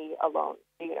leave me alone.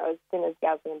 As soon as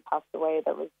Yasmin passed away,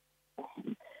 there was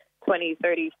 20,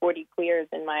 30, 40 queers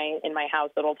in my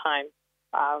house at all times,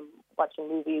 watching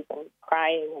movies and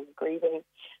crying and grieving.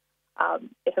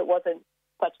 If it wasn't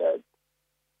such a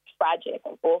tragic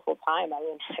and awful time,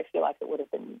 I feel like it would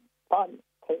have been fun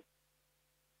because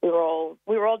we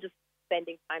were all just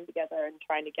spending time together and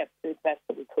trying to get through the best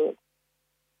that we could.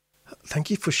 Thank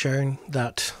you for sharing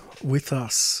that with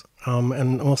us,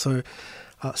 and also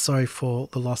sorry for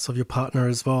the loss of your partner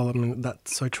as well. I mean,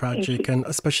 that's so tragic, and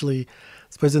especially, I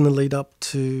suppose, in the lead up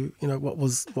to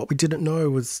what we didn't know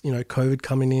was COVID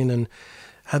coming in, and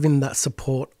having that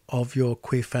support of your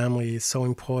queer family is so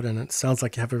important. It sounds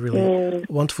like you have a really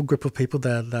wonderful group of people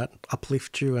there that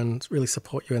uplift you and really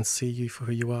support you and see you for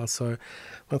who you are. So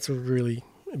that's a really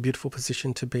beautiful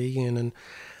position to be in. And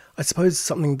I suppose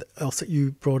something else that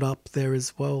you brought up there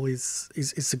as well is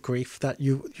the grief that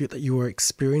you were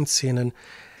experiencing, and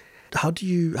how do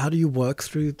you work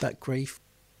through that grief?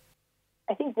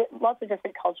 I think that lots of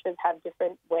different cultures have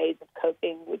different ways of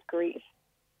coping with grief,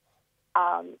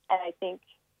 and I think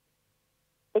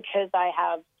because I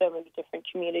have so many different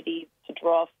communities to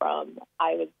draw from,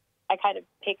 I kind of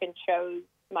pick and chose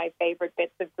my favorite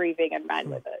bits of grieving and ran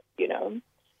with it.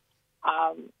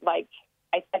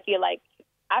 I feel like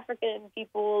African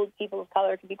people, people of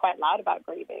color, can be quite loud about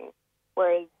grieving,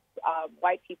 whereas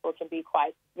white people can be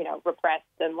quite, repressed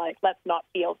and like, let's not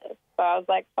feel this. So I was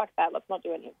like, fuck that, let's not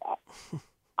do any of that.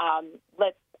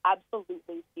 Let's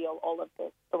absolutely feel all of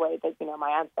this the way that,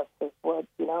 my ancestors would,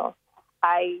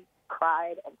 I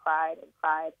cried and cried and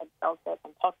cried and felt it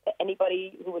and talked to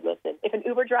anybody who would listen. If an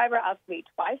Uber driver asked me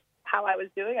twice how I was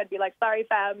doing, I'd be like, sorry,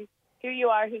 fam, here you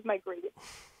are, here's my grief.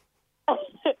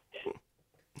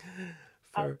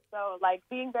 And so, like,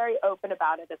 being very open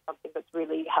about it is something that's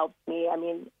really helped me. I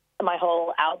mean, my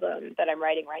whole album that I'm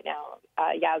writing right now,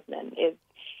 Yasmin,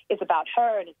 is about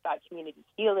her, and it's about community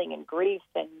healing and grief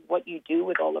and what you do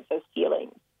with all of those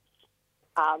feelings.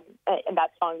 And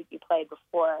that song that you played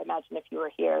before, Imagine If You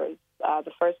Were Here, is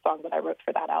the first song that I wrote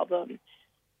for that album,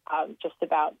 just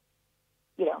about,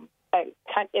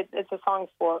 it's a song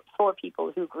for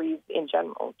people who grieve in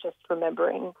general, just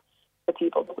remembering the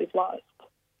people that we've lost.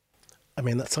 I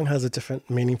mean, that song has a different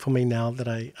meaning for me now that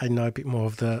I know a bit more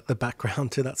of the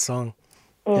background to that song.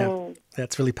 Yeah,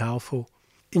 it's really powerful.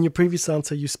 In your previous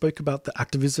answer, you spoke about the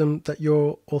activism that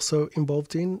you're also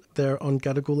involved in there on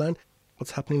Gadigal land.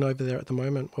 What's happening over there at the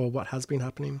moment, or what has been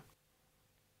happening?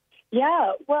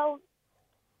 Yeah, well,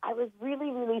 I was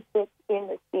really, really sick in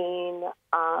the scene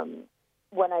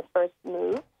when I first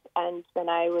moved, and then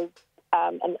I was,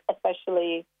 and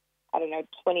especially,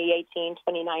 2018,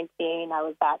 2019, I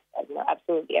was at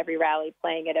absolutely every rally,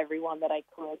 playing at every one that I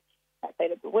could. I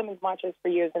played at the women's marches for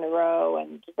years in a row,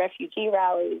 and refugee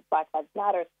rallies, Black Lives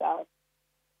Matter stuff.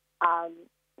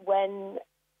 When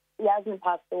Yasmin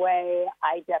passed away,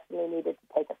 I definitely needed to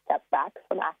take a step back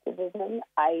from activism.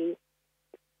 I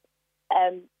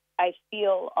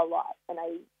feel a lot, and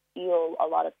I feel a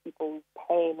lot of people's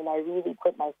pain, and I really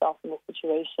put myself in the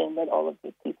situation that all of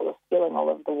these people are feeling all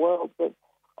over the world with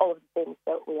all of the things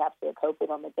that we have to cope with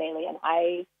on the daily. And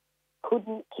I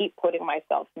couldn't keep putting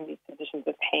myself in these positions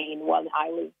of pain when I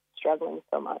was struggling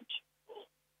so much.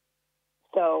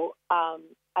 So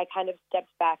I kind of stepped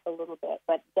back a little bit,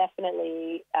 but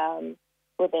definitely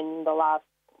within the last,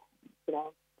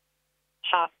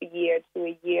 half a year to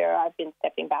a year, I've been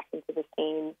stepping back into the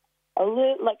scene a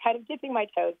little, like kind of dipping my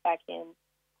toes back in.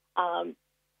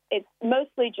 It's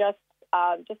mostly just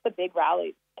the big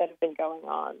rallies that have been going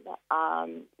on.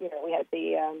 We had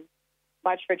the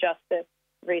March for Justice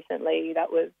recently.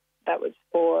 That was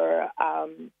for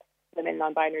women,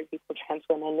 non-binary people, trans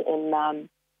women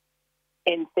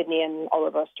in Sydney and all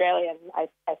over Australia, and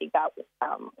I think that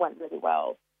went really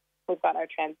well. We've got our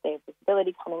Trans Day of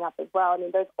Disability coming up as well. I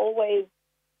mean, there's always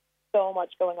so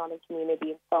much going on in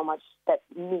community and so much that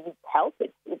needs help.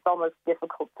 It's almost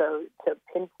difficult to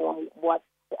pinpoint what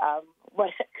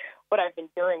I've been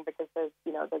doing, because there's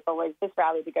always this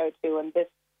rally to go to and this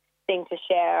thing to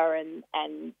share and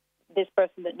this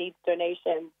person that needs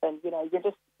donations, and you're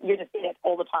just in it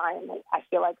all the time. I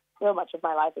feel like so much of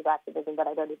my life is activism that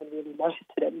I don't even really notice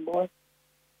it anymore.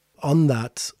 On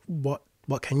that, what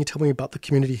can you tell me about the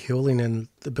community healing and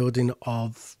the building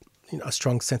of a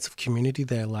strong sense of community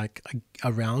there, like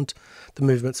around the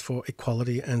movements for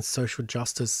equality and social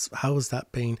justice? How has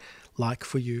that been like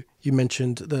for you? You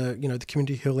mentioned the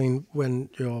community healing when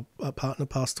your partner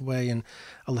passed away, and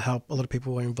how a lot of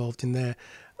people were involved in there.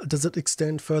 Does it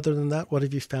extend further than that? What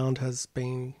have you found has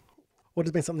been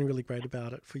something really great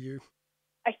about it for you?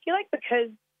 I feel like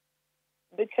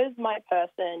because my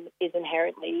person is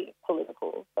inherently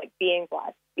political, like being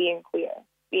Black, being queer,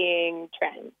 being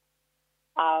trans,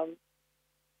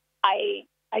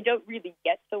 I don't really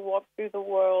get to walk through the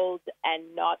world and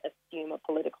not assume a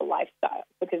political lifestyle,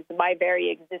 because my very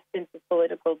existence is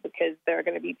political, because there are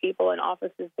going to be people in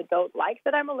offices that don't like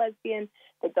that I'm a lesbian,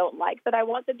 that don't like that I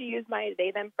want them to use my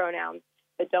they, them pronouns,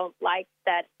 that don't like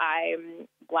that I'm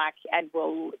Black and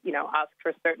will, ask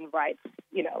for certain rights,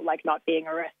 like not being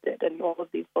arrested and all of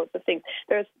these sorts of things.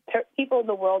 There's people in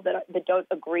the world that don't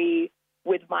agree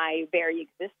with my very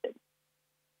existence.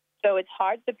 So it's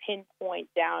hard to pinpoint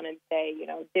down and say,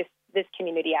 this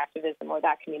community activism or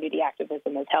that community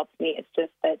activism has helped me. It's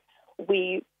just that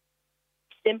we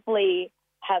simply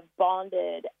have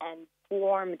bonded and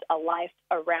formed a life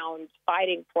around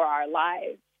fighting for our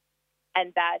lives.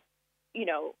 And that,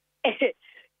 it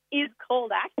is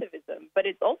called activism, but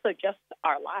it's also just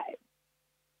our lives.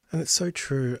 And it's so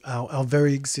true. Our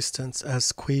very existence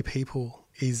as queer people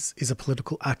is a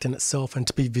political act in itself, and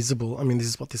to be visible. I mean, this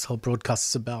is what this whole broadcast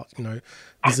is about,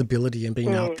 visibility and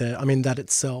being out there. I mean, that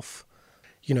itself,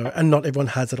 and not everyone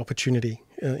has that opportunity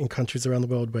in countries around the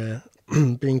world where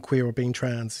being queer or being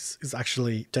trans is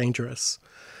actually dangerous.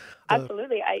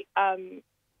 Absolutely.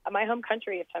 My home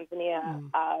country of Tanzania,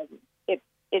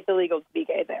 it's illegal to be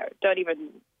gay there. Don't even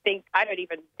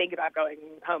even think about going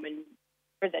home and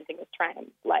presenting as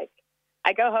trans. Like,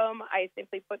 I go home, I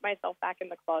simply put myself back in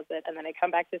the closet, and then I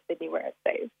come back to Sydney where it's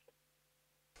safe.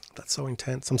 That's so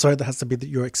intense. I'm sorry that has to be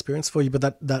your experience for you,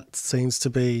 but that seems to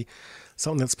be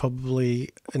something that's probably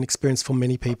an experience for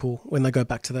many people when they go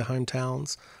back to their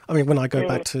hometowns. I mean, when I go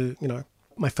back to,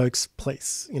 my folks'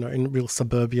 place, in real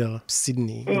suburbia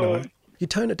Sydney, you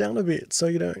tone it down a bit so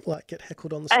you don't get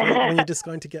heckled on the street when you're just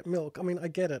going to get milk. I mean, I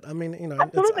get it. I mean,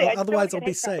 otherwise I'll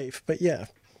be safe. But yeah,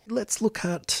 let's look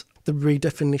at the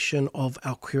redefinition of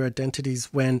our queer identities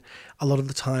when a lot of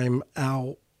the time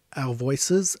our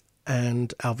voices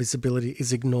and our visibility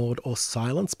is ignored or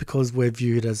silenced because we're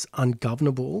viewed as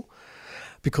ungovernable,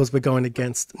 because we're going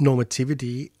against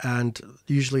normativity, and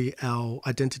usually our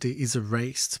identity is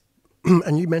erased.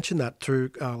 And you mentioned that through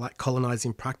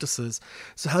colonizing practices.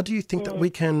 So how do you think that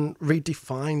we can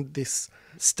redefine this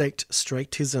state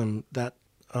straightism that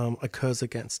occurs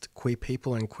against queer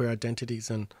people and queer identities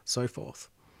and so forth?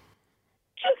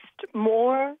 Just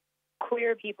more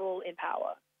queer people in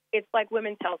power. It's like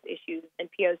women's health issues and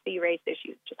POC race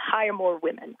issues. Just hire more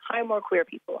women, hire more queer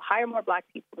people, hire more Black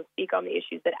people to speak on the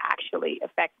issues that actually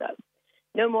affect us.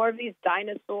 No more of these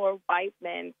dinosaur white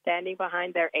men standing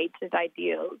behind their ancient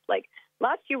ideals. Like,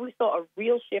 last year we saw a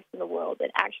real shift in the world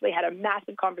and actually had a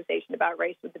massive conversation about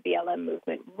race with the BLM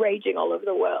movement raging all over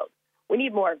the world. We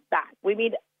need more of that. We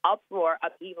need uproar,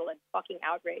 upheaval, and fucking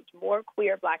outrage. More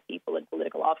queer Black people in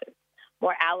political office.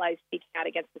 More allies speaking out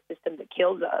against the system that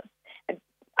kills us. And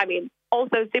I mean,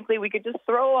 also simply we could just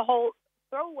throw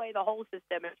away the whole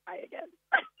system and try again.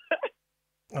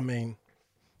 I mean,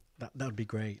 that would be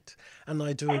great. And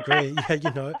I do agree.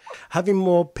 Yeah, having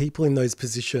more people in those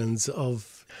positions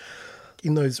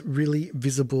in those really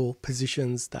visible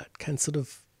positions that can sort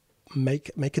of make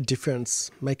a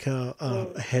difference, make a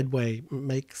headway,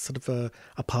 make sort of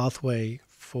a pathway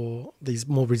for these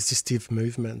more resistive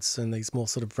movements and these more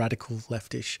sort of radical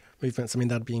leftish movements. I mean,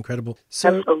 that'd be incredible.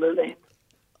 So, absolutely.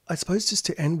 I suppose just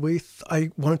to end with, I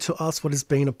wanted to ask what has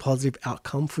been a positive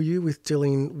outcome for you with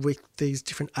dealing with these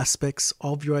different aspects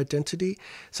of your identity.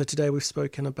 So today we've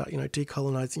spoken about,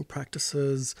 decolonizing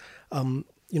practices,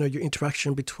 your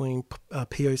interaction between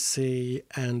POC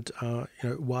and,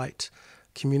 white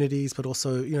communities, but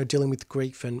also, dealing with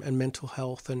grief and mental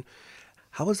health. And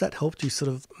how has that helped you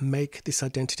sort of make this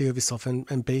identity of yourself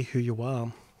and be who you are?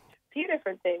 A few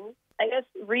different things. I guess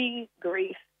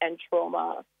grief and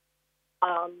trauma.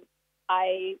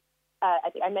 I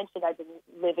think I mentioned I've been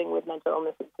living with mental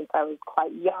illness since I was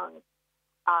quite young.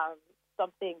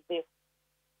 Something this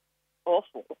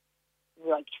awful,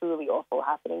 like truly awful,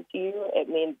 happening to you,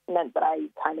 it meant that I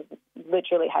kind of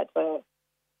literally had to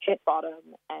hit bottom,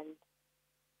 and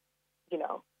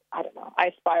I don't know.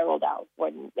 I spiraled out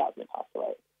when Yasmin passed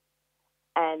away,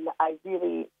 and I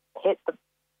really hit the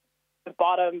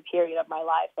bottom period of my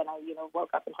life, and I,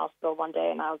 woke up in hospital one day,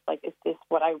 and I was like, is this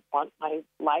what I want my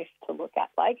life to look at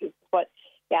like? Is this what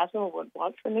Yasmin would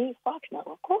want for me? Fuck no,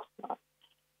 of course not.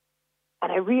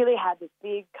 And I really had this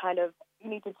big kind of, you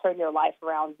need to turn your life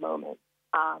around moment.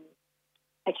 I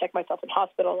checked myself in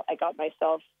hospital. I got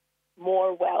myself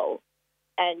more well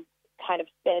and kind of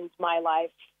spent my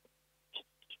life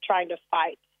trying to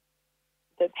fight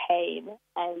the pain.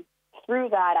 And through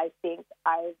that, I think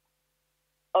I've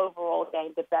overall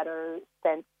gained a better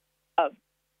sense of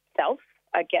self.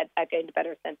 I gained a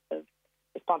better sense of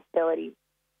responsibility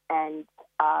and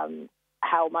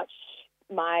how much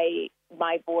my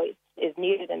voice is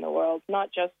needed in the world, not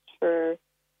just for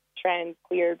trans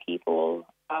queer people,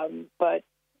 but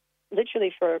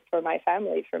literally for my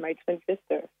family, for my twin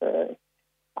sister, for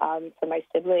my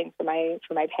siblings, for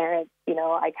my parents.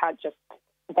 I can't just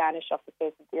vanish off the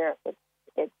face of the earth.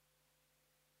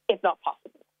 It's not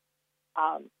possible.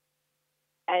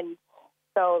 And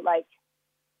so,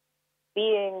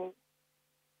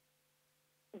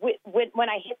 when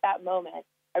I hit that moment,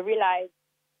 I realized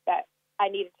that I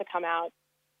needed to come out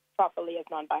properly as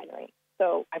non-binary.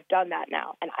 So I've done that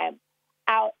now, and I am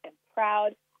out and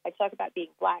proud. I talk about being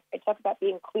Black. I talk about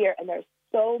being queer, and there's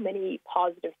so many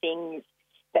positive things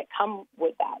that come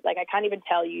with that. I can't even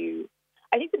tell you.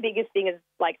 I think the biggest thing is,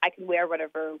 I can wear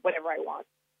whatever I want.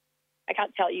 I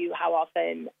can't tell you how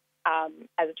often,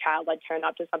 as a child, I'd turn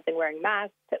up to something wearing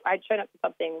masks. I'd turn up to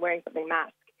something wearing something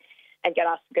masked and get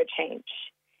asked to go change.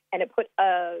 And it put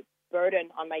a burden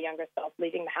on my younger self.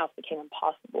 Leaving the house became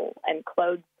impossible. And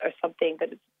clothes are something that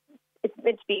it's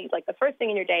meant to be the first thing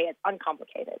in your day. It's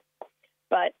uncomplicated.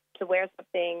 But to wear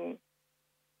something,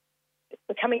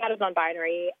 coming out as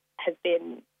non-binary has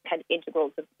been kind of integral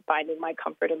to finding my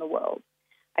comfort in the world.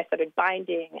 I started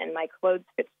binding, and my clothes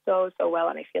fit so well,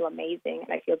 and I feel amazing,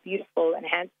 and I feel beautiful and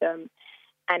handsome.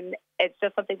 And it's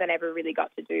just something that I never really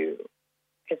got to do.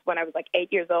 Because when I was like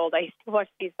 8 years old, I used to watch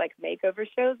these like makeover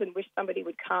shows and wish somebody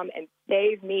would come and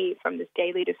save me from this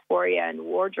daily dysphoria and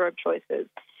wardrobe choices.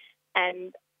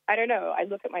 And I don't know, I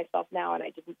look at myself now and I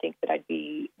didn't think that I'd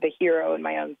be the hero in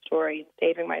my own story,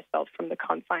 saving myself from the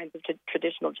confines of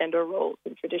traditional gender roles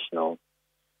and traditional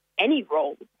any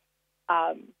roles.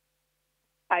 I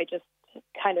just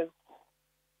kind of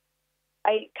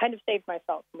saved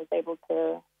myself and was able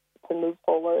to move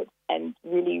forward and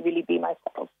really be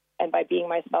myself. And by being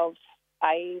myself,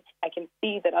 I can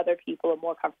see that other people are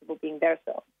more comfortable being their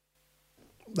self.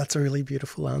 That's a really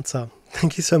beautiful answer.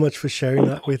 Thank you so much for sharing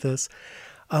that with us.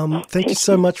 Thank you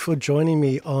so much for joining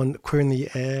me on Queer in the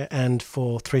Air and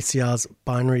for 3CR's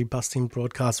Binary Busting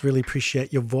broadcast. Really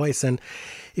appreciate your voice. And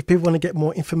if people want to get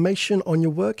more information on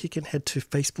your work, you can head to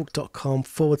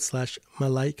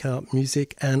facebook.com/Malaika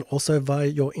Music and also via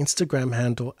your Instagram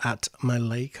handle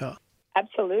 @Malaika.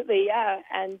 Absolutely, yeah.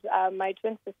 And my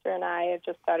twin sister and I have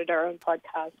just started our own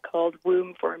podcast called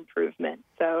Womb for Improvement.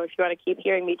 So if you want to keep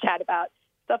hearing me chat about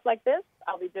stuff like this,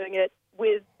 I'll be doing it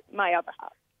with my other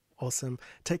half. Awesome.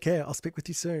 Take care. I'll speak with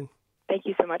you soon. Thank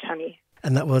you so much, honey.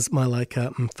 And that was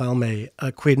Malaika Mfalme,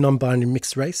 a queer non-binary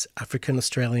mixed race,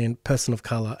 African-Australian person of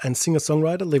colour and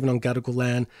singer-songwriter living on Gadigal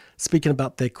land, speaking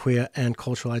about their queer and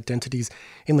cultural identities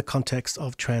in the context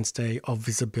of Trans Day of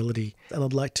Visibility. And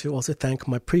I'd like to also thank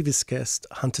my previous guest,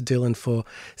 Hunter Dillon, for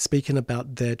speaking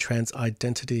about their trans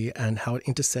identity and how it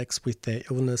intersects with their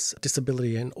illness,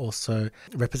 disability and also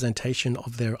representation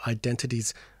of their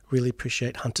identities. Really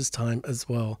appreciate Hunter's time as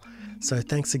well. So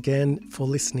thanks again for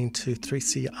listening to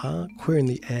 3CR, Queer in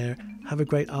the Air. Have a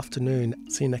great afternoon.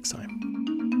 See you next time.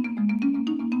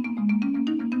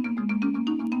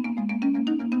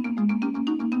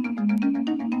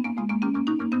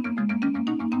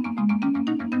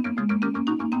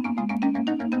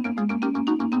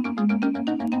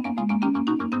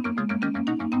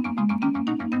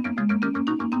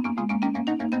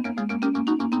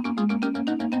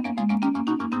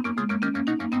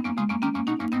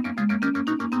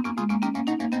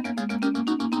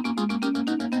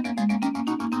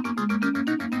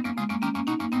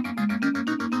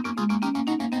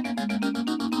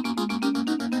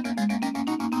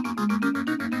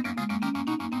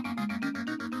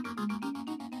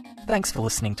 Thanks for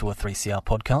listening to a 3CR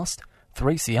podcast.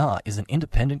 3CR is an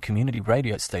independent community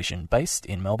radio station based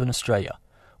in Melbourne, Australia.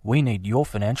 We need your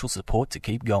financial support to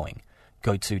keep going.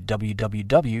 Go to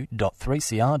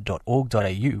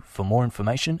www.3cr.org.au for more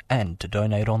information and to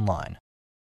donate online.